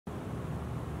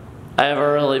I have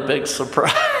a really big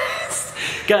surprise.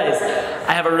 Guys,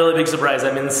 I have a really big surprise.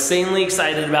 I'm insanely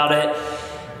excited about it.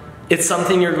 It's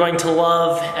something you're going to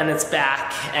love, and it's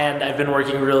back, and I've been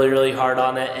working really, really hard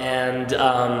on it, and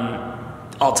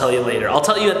I'll tell you later. I'll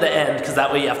tell you at the end, because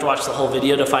that way you have to watch the whole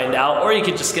video to find out, or you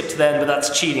could just skip to the end, but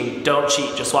that's cheating. Don't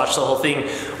cheat, just watch the whole thing.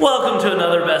 Welcome to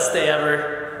another best day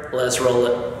ever. Let's roll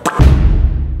it.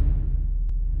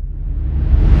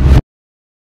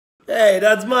 Hey,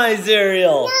 that's my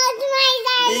cereal. No,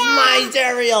 it's my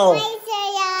cereal. My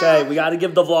cereal. Okay, we gotta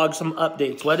give the vlog some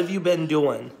updates. What have you been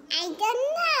doing? I don't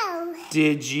know.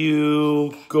 Did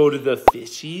you go to the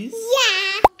fishies?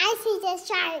 Yeah, I see the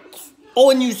sharks. Oh,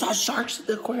 and you saw sharks at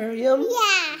the aquarium?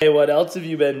 Yeah. Hey, what else have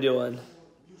you been doing?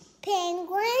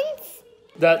 Penguins.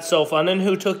 That's so fun. And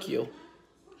who took you?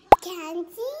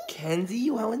 Kenzie. Kenzie?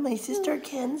 You went with my sister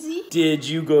Kenzie? Did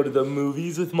you go to the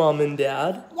movies with Mom and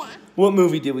Dad? Yeah. What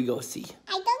movie did we go see?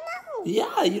 I don't know.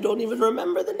 Yeah, you don't even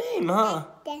remember the name, huh?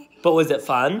 Yeah. But was it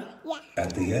fun? Yeah.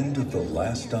 At the end of the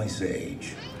last ice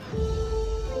age,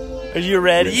 Are you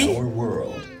ready? our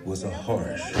world was a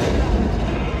harsh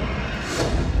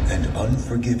and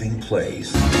unforgiving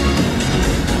place.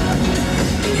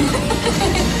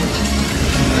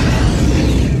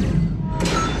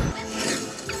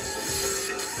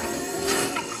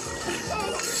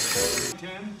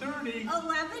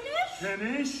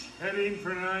 Finish, heading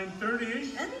for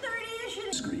 9:30. And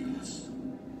 30-ish. Screens.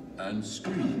 And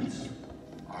screens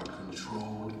are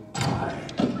controlled by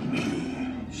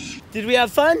me. Did we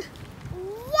have fun?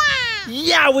 Yeah.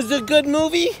 Yeah, was it a good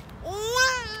movie? Yeah.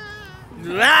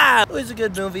 Yeah, it was a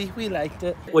good movie. We liked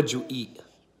it. What'd you eat?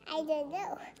 I don't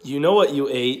know. You know what you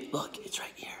ate. Look, it's right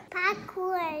here.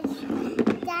 Popcorn.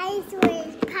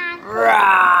 Dinosaurs. Popcorn.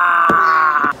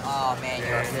 Rah! Oh man,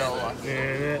 you're so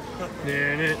lucky.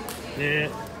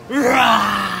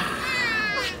 Rah!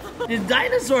 It's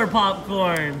dinosaur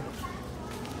popcorn.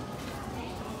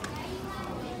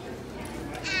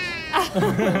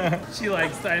 She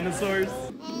likes dinosaurs.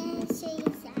 And she's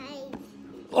like,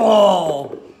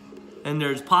 Oh, and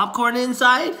there's popcorn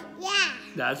inside? yeah.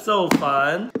 That's so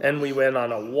fun. And we went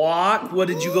on a walk. What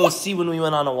did you go see when we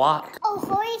went on a walk? Oh,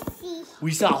 horsey.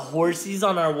 We saw horses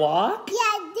on our walk?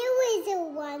 Yeah, there was a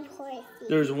one horsey.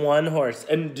 There's one horse.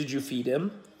 And did you feed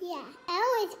him? Yeah.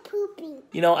 I was pooping.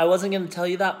 You know, I wasn't going to tell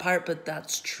you that part, but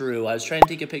that's true. I was trying to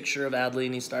take a picture of Adley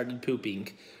and he started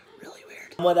pooping. Really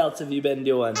weird. What else have you been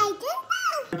doing? I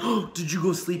don't know. Did you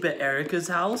go sleep at Erica's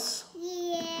house?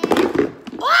 Yeah.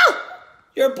 Ah!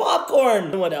 Your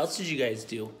popcorn! What else did you guys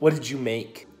do? What did you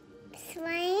make?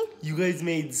 Slime. You guys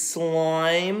made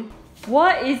slime?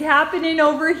 What is happening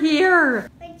over here?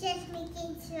 We're just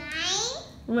making slime.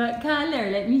 What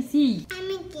color? Let me see. I'm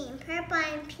making purple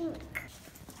and pink.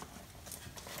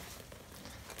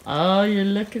 Oh, you're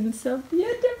looking so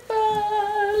beautiful.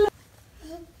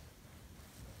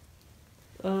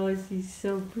 Oh, she's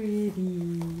so pretty.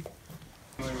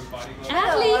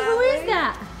 Adley, who is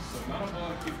that?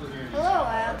 Hello,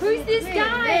 Al. Who's this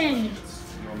guy?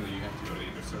 Normally you have to go to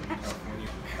either Southern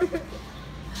California.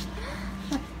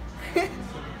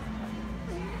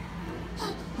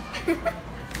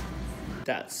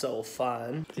 That's so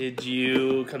fun. Did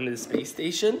you come to the space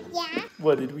station? Yeah.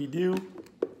 What did we do?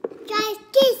 Guys,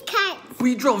 these cards.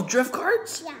 We drove drift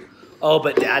carts? Yeah. Oh,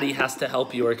 but Daddy has to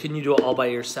help you, or can you do it all by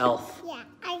yourself? Yeah.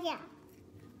 Yeah.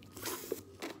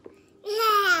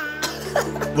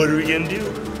 What are we gonna do?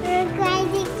 We're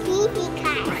driving baby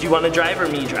cars. Do you want to drive or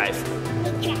me drive?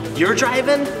 We drive. You're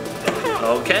driving?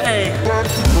 Okay.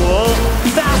 Whoa.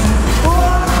 Fast.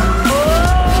 Whoa.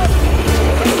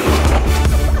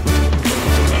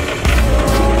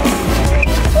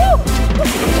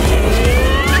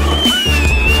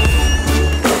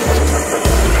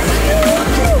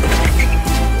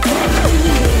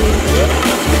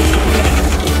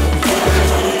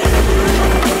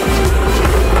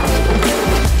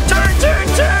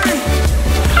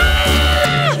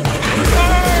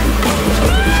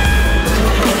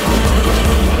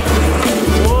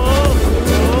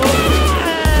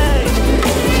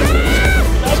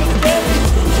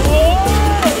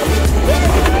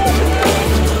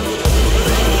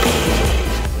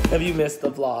 Have you missed the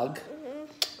vlog?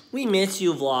 We miss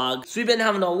you, vlog. So we've been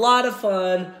having a lot of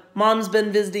fun. Mom's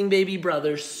been visiting baby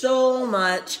brother so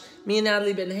much. Me and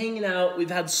Adley been hanging out. We've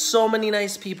had so many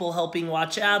nice people helping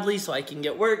watch Adley so I can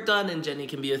get work done and Jenny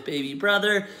can be with baby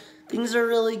brother. Things are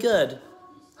really good.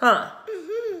 Huh?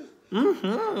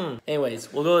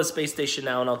 Anyways, we'll go to the space station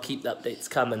now and I'll keep the updates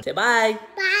coming. Say bye.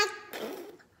 Bye.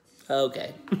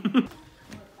 Okay.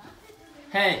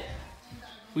 Hey,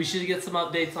 we should get some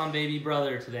updates on baby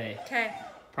brother today. Okay.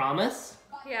 Promise?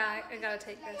 Yeah, I gotta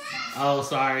take this. Oh,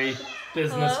 sorry.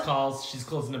 Business Hello? calls. She's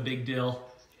closing a big deal.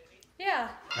 Yeah.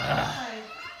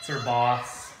 It's her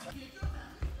boss.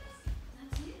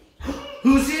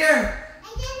 Who's here?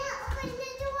 I didn't open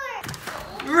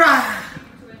the door. Rah!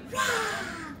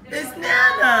 It's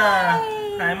Nana!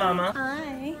 Hi, Mama.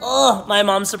 Hi. Oh, my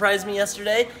mom surprised me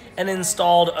yesterday and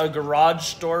installed a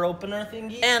garage door opener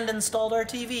thingy and installed our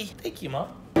TV. Thank you, Mom.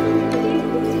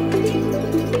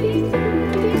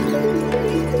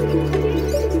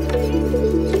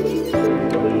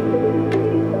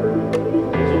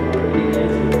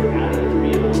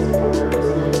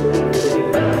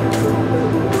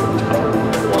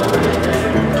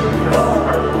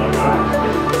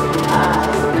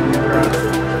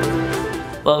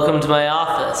 Welcome to my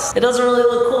office. It doesn't really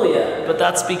look cool yet, but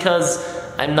that's because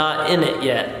I'm not in it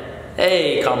yet.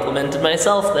 Hey, complimented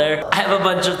myself there. I have a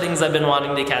bunch of things I've been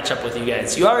wanting to catch up with you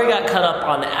guys. You already got caught up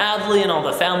on Adley and all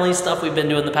the family stuff we've been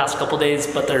doing the past couple days,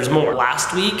 but there's more.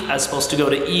 Last week, I was supposed to go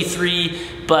to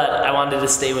E3, but I wanted to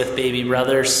stay with baby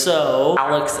brother, so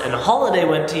Alex and Holladay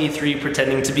went to E3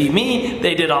 pretending to be me.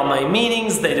 They did all my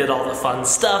meetings, they did all the fun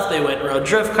stuff, they went and rode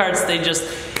drift carts,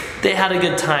 they had a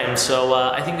good time, so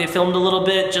I think they filmed a little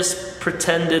bit. Just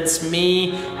pretend it's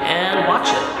me and watch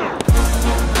it.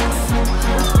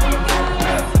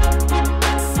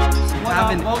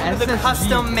 Welcome to the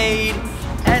custom-made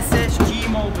SSG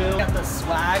mobile. Got the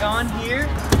swag on here.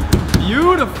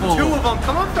 Beautiful. 2 of them.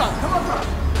 Come up front. Come up front.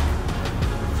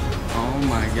 Oh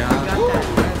my god. Got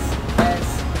that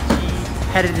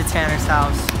SSG. Headed to Tanner's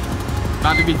house.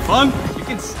 About to be fun. You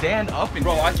can stand up and.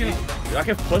 Bro, I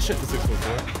can push it to 6 foot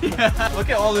 4. Yeah. Look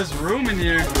at all this room in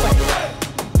here.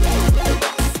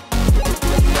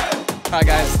 Hi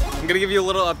guys, I'm gonna give you a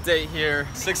little update here.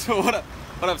 6 foot, what up?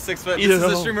 What up, 6 foot? This is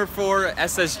the streamer for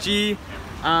SSG.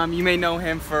 You may know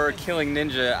him for killing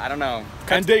Ninja. I don't know.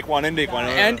 And Daquan. And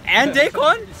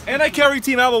Daquan? And I carry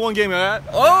Team Alba one game of that.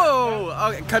 Oh!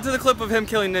 Okay, cut to the clip of him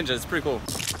killing Ninja. It's pretty cool.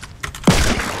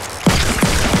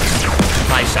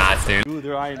 Nice shots, dude. Ooh,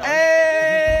 they're eyeing.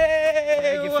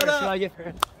 Hey! What up? I give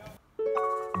her?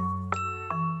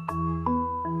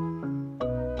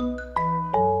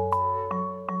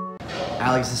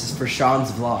 Alex, this is for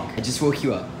Sean's vlog. I just woke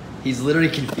you up. He's literally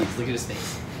confused. Look at his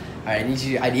face. All right, I need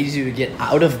you to get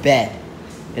out of bed,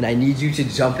 and I need you to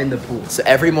jump in the pool. So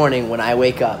every morning when I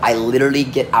wake up, I literally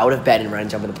get out of bed and run and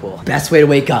jump in the pool. Best way to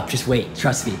wake up. Just wait.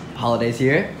 Trust me. Holladay's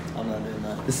here. I'm not doing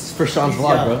that. This is for Sean's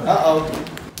vlog, bro. Uh-oh.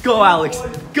 Go, Alex.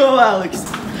 Go, Alex.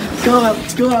 Go,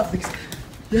 Alex. Go, Alex.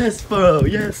 Yes, bro.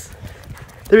 Yes.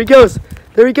 There he goes.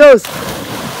 There he goes.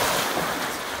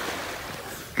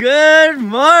 Good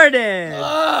morning.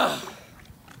 Whoa!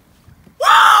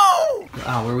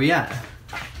 Oh, where we at?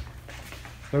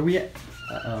 Where we at?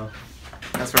 Uh-oh.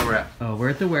 That's where we're at. Oh, we're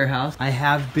at the warehouse. I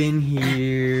have been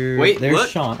here. Wait, there's look.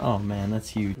 Sean. Oh man, that's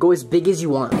huge. Go as big as you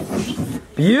want.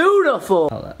 Beautiful.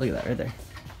 Oh, look at that right there.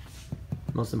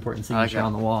 Most important signature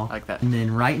on the wall. I like that. And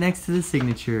then right next to the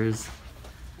signatures,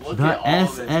 Look the at all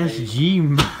this, SSG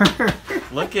merch.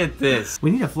 Look at this. We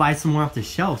need to fly some more off the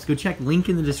shelves. Go check link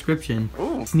in the description.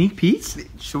 Ooh. Sneak peeks?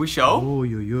 Should we show? Oh,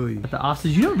 yo, yo. The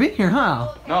offices. You never been here,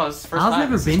 huh? No, this is the first I've time.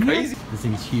 never This been is here. crazy. This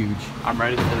thing's huge. I'm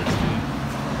ready for this.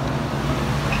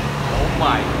 Oh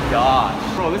my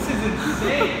gosh. Bro, this is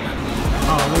insane.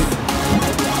 Oh, look.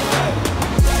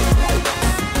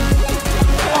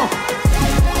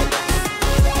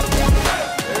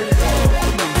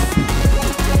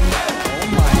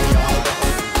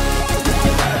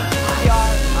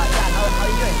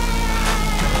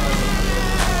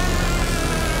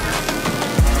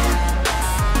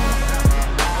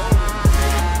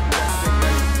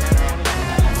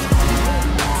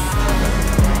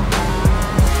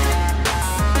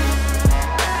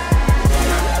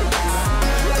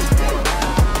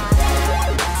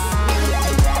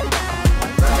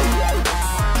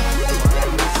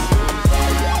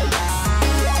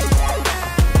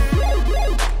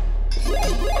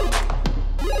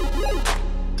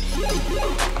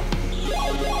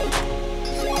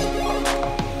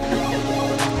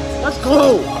 Let's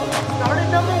go! Start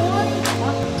at number 1.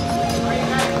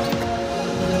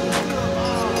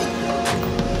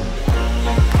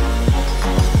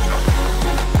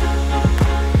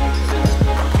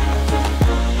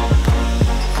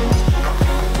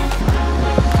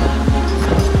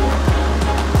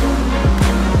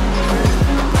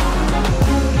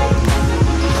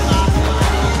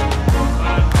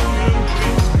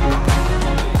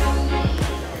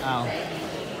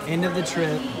 End of the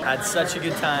trip. Had such a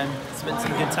good time. Spent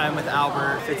some good time with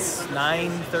Albert. It's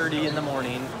 9:30 in the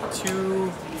morning. 2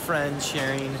 friends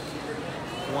sharing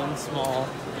 1 small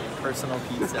personal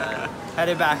pizza.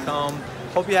 Headed back home.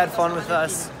 Hope you had fun with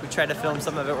us. We tried to film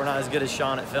some of it. We're not as good as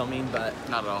Sean at filming, but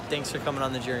Not at all. thanks for coming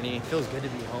on the journey. It feels good to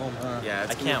be home, huh? Yeah,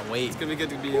 I can't wait. It's gonna be good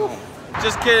to be home.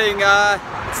 Just kidding,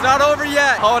 it's not over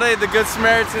yet. Holladay, the good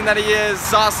Samaritan that he is,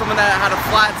 saw someone that had a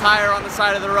flat tire on the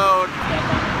side of the road.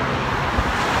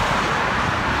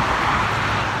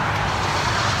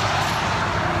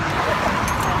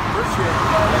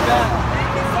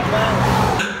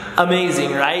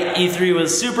 Amazing, right? E3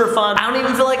 was super fun. I don't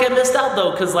even feel like I missed out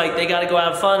though, because like they gotta go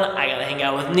have fun. I gotta hang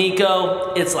out with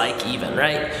Niko. It's like even,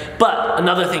 right? But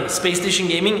another thing, Space Station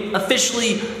Gaming,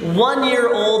 officially 1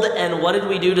 year old. And what did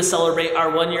we do to celebrate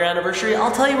our 1 year anniversary?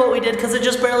 I'll tell you what we did, because it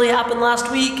just barely happened last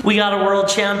week. We got a world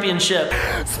championship.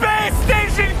 Space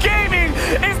Station Gaming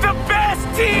is the best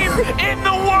team in the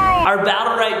world! Our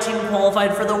Battle Right team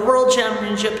qualified for the World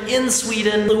Championship in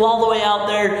Sweden, flew all the way out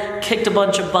there, kicked a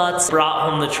bunch of butts, brought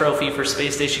home the trophy for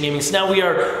Space Station Gaming. So now we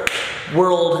are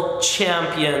world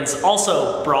champions.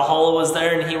 Also, Brawlhalla was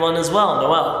there and he won as well.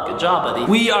 Noel, good job, buddy.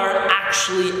 We are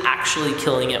actually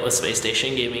killing it with Space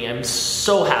Station Gaming. I'm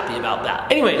so happy about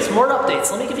that. Anyways, more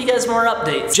updates. Let me give you guys more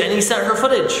updates. Jenny sent her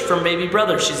footage from Baby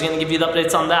Brother. She's gonna give you the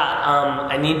updates on that.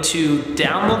 I need to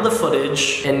download the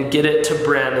footage and get it to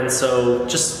Brandon, so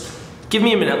just give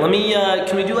me a minute. Let me,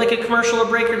 can we do like a commercial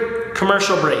break?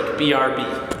 Commercial break,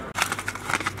 BRB.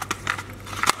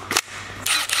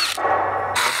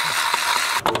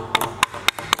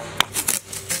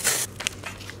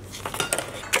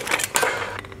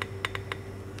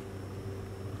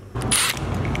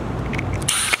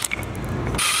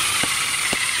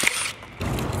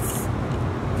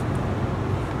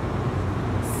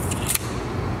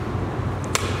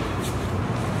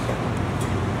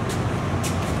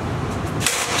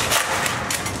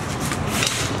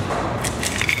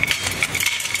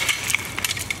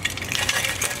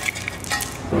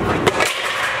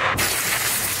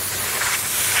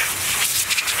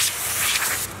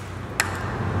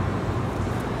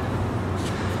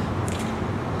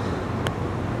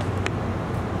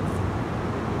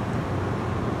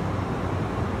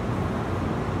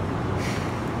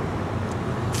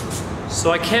 So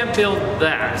I can't build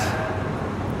that.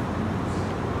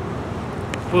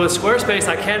 Well, with Squarespace,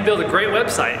 I can build a great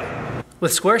website.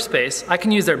 With Squarespace, I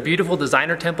can use their beautiful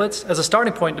designer templates as a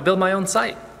starting point to build my own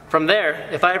site. From there,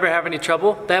 if I ever have any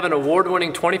trouble, they have an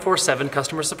award-winning 24/7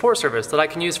 customer support service that I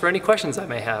can use for any questions I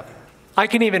may have. I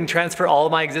can even transfer all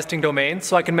of my existing domains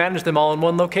so I can manage them all in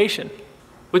one location.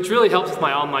 Which really helps with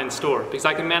my online store because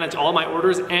I can manage all my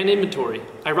orders and inventory.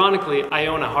 Ironically, I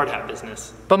own a hard hat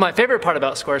business. But my favorite part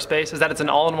about Squarespace is that it's an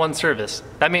all-in-one service.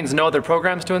 That means no other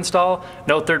programs to install,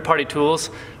 no third-party tools.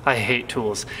 I hate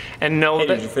tools. And no— Hey,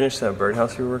 did you finish that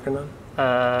birdhouse you were working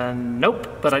on? Nope,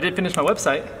 but I did finish my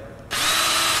website.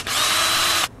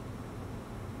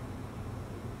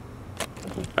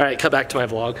 All right, cut back to my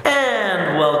vlog.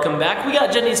 And welcome back. We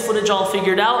got Jenny's footage all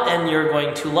figured out and you're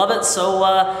going to love it. So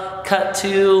cut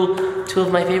to two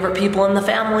of my favorite people in the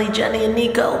family, Jenny and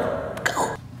Niko.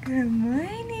 Go. Good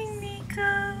morning,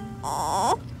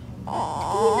 Niko.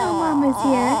 You know Mama's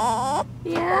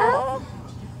here. Yeah?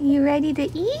 You ready to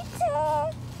eat?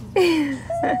 You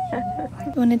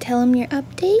want to tell him your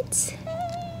updates?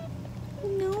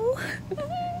 No?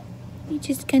 You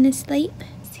just gonna sleep?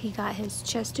 He got his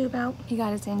chest tube out, he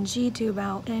got his NG tube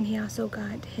out, and he also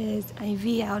got his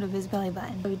IV out of his belly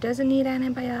button. So he doesn't need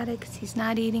antibiotics, he's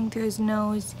not eating through his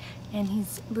nose, and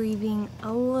he's breathing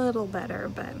a little better,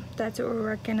 but that's what we're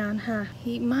working on, huh?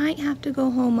 He might have to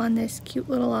go home on this cute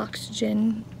little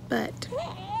oxygen, but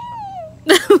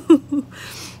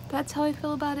that's how I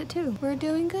feel about it too. We're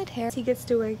doing good here. He gets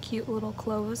to wear cute little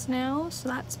clothes now, so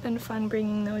that's been fun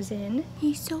bringing those in.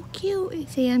 He's so cute.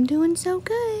 Say, I'm doing so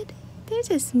good. There's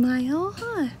a smile,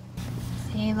 huh?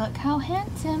 Say, look how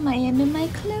handsome I am in my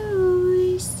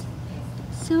clothes.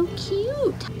 So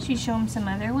cute. Should you show him some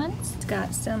other ones? It's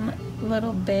got some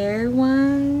little bear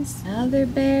ones. Another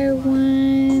bear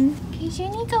one. Here's your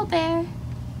Niko bear.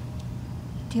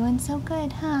 Doing so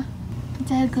good, huh? Is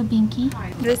that a good binky?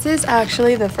 This is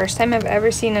actually the first time I've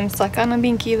ever seen him suck on a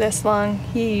binky this long.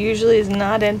 He usually is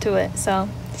not into it, so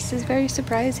this is very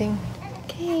surprising.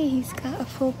 Okay, he's got a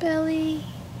full belly.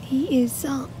 He is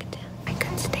zonked. I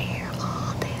could stay here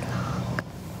all day long.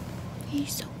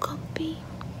 He's so comfy.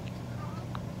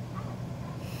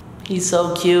 He's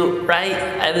so cute, right?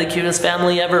 I have the cutest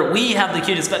family ever. We have the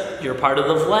cutest, but you're part of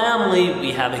the family.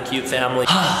 We have a cute family.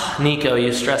 Niko,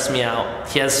 you stress me out.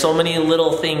 He has so many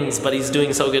little things, but he's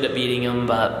doing so good at beating them,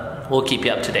 but we'll keep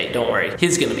you up to date, don't worry.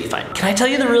 He's gonna be fine. Can I tell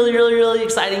you the really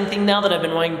exciting thing now that I've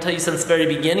been wanting to tell you since the very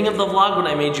beginning of the vlog when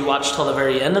I made you watch till the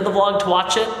very end of the vlog to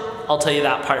watch it? I'll tell you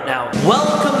that part now.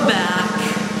 Welcome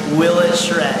back, Will It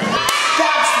Shred?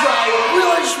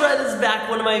 It Shred is back,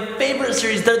 one of my favorite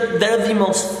series. They're the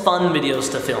most fun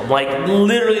videos to film, like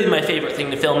literally my favorite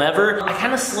thing to film ever. I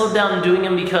kind of slowed down doing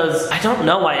them because I don't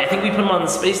know why. I think we put them on the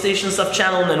Space Station Stuff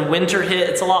channel and then winter hit.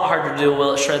 It's a lot harder to do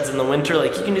Will It Shreds in the winter.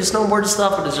 Like you can do snowboard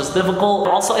stuff, but it's just difficult.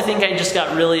 Also, I think I just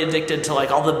got really addicted to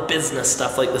like all the business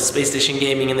stuff, like the Space Station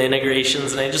gaming and the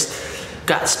integrations, and I just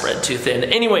got spread too thin.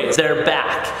 Anyways, they're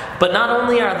back. But not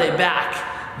only are they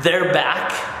back, they're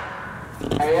back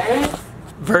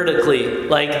vertically,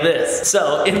 like this.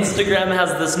 So Instagram has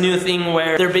this new thing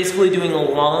where they're basically doing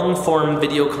long form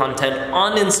video content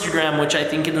on Instagram, which I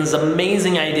think is an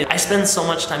amazing idea. I spend so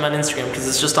much time on Instagram because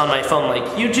it's just on my phone. Like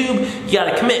YouTube, you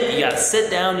gotta commit, you gotta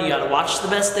sit down, you gotta watch the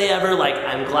best day ever. Like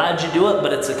I'm glad you do it,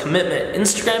 but it's a commitment.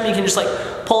 Instagram, you can just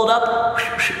like pull it up,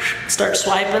 start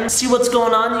swiping, see what's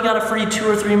going on. You got a free 2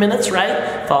 or 3 minutes,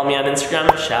 right? Follow me on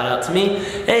Instagram, shout out to me.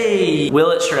 Hey, Will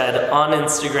It Shred on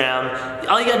Instagram.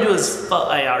 All you gotta do is,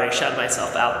 I already shouted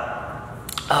myself out.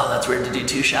 Oh, that's weird to do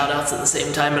 2 shout outs at the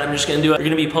same time, but I'm just gonna do it. We're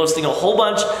gonna be posting a whole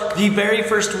bunch. The very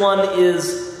first one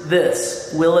is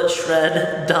this, Will It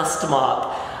Shred Dust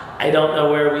Mop. I don't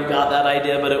know where we got that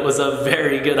idea, but it was a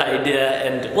very good idea,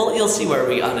 and well, you'll see where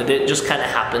we got it. It just kind of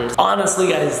happened. Honestly,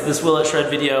 guys, this Will It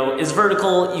Shred video is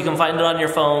vertical. You can find it on your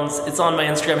phones. It's on my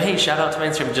Instagram. Hey, shout out to my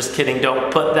Instagram. Just kidding.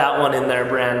 Don't put that one in there,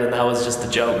 Brandon. That was just a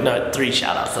joke. No, 3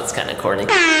 shout outs. That's kind of corny.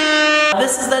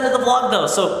 This is the end of the vlog though,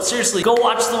 so seriously, go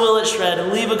watch the Will It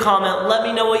Shred, leave a comment, let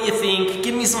me know what you think,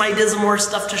 give me some ideas of more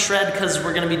stuff to shred because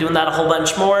we're gonna be doing that a whole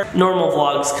bunch more. Normal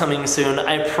vlogs coming soon,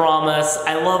 I promise.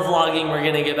 I love vlogging, we're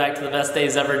gonna get back to the best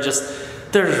days ever. Just,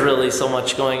 there's really so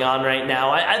much going on right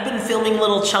now. I've been filming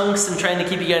little chunks and trying to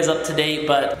keep you guys up to date,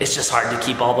 but it's just hard to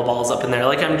keep all the balls up in there.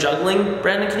 Like I'm juggling.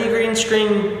 Brandon, can you green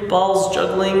screen balls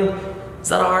juggling? Is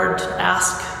that a hard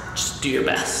ask? Just do your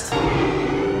best.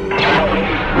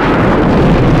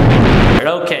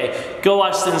 Okay, go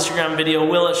watch the Instagram video.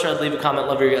 Will It Shred, leave a comment,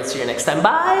 love your guts. See you next time,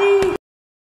 bye!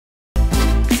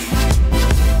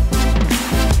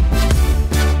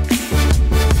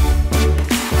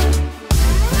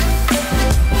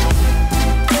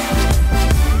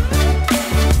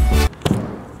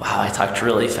 Wow, I talked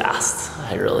really fast.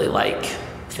 I really like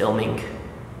filming,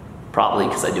 probably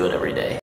because I do it every day.